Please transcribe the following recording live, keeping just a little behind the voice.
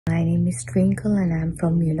is Twinkal and I'm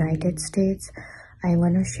from United States. I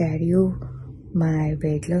want to share you my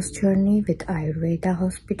weight loss journey with Ayurveda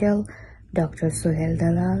hospital, Dr.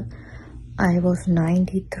 Dalal. I was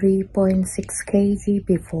 93.6 kg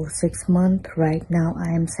before 6 months. Right now I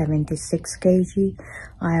am 76 kg.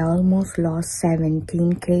 I almost lost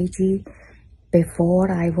 17 kg.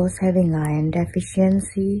 Before I was having iron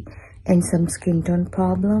deficiency and some skin tone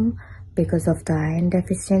problem because of the iron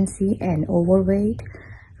deficiency and overweight.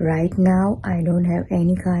 Right now I don't have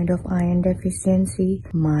any kind of iron deficiency.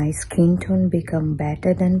 My skin tone become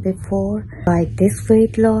better than before. By this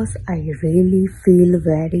weight loss I really feel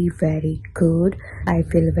very good. I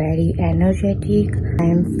feel very energetic. I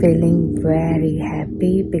am feeling very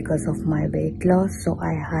happy because of my weight loss. So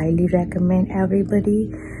I highly recommend everybody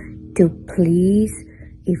to please,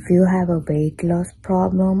 if you have a weight loss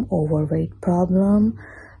problem, overweight problem,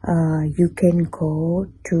 you can go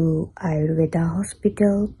to Ayurveda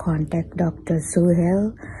hospital, contact Dr.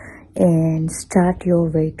 Suhel and start your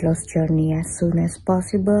weight loss journey as soon as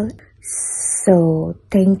possible. So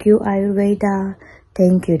thank you Ayurveda,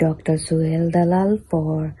 thank you Dr. Suhel Dalal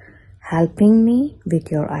for helping me with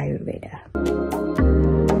your Ayurveda.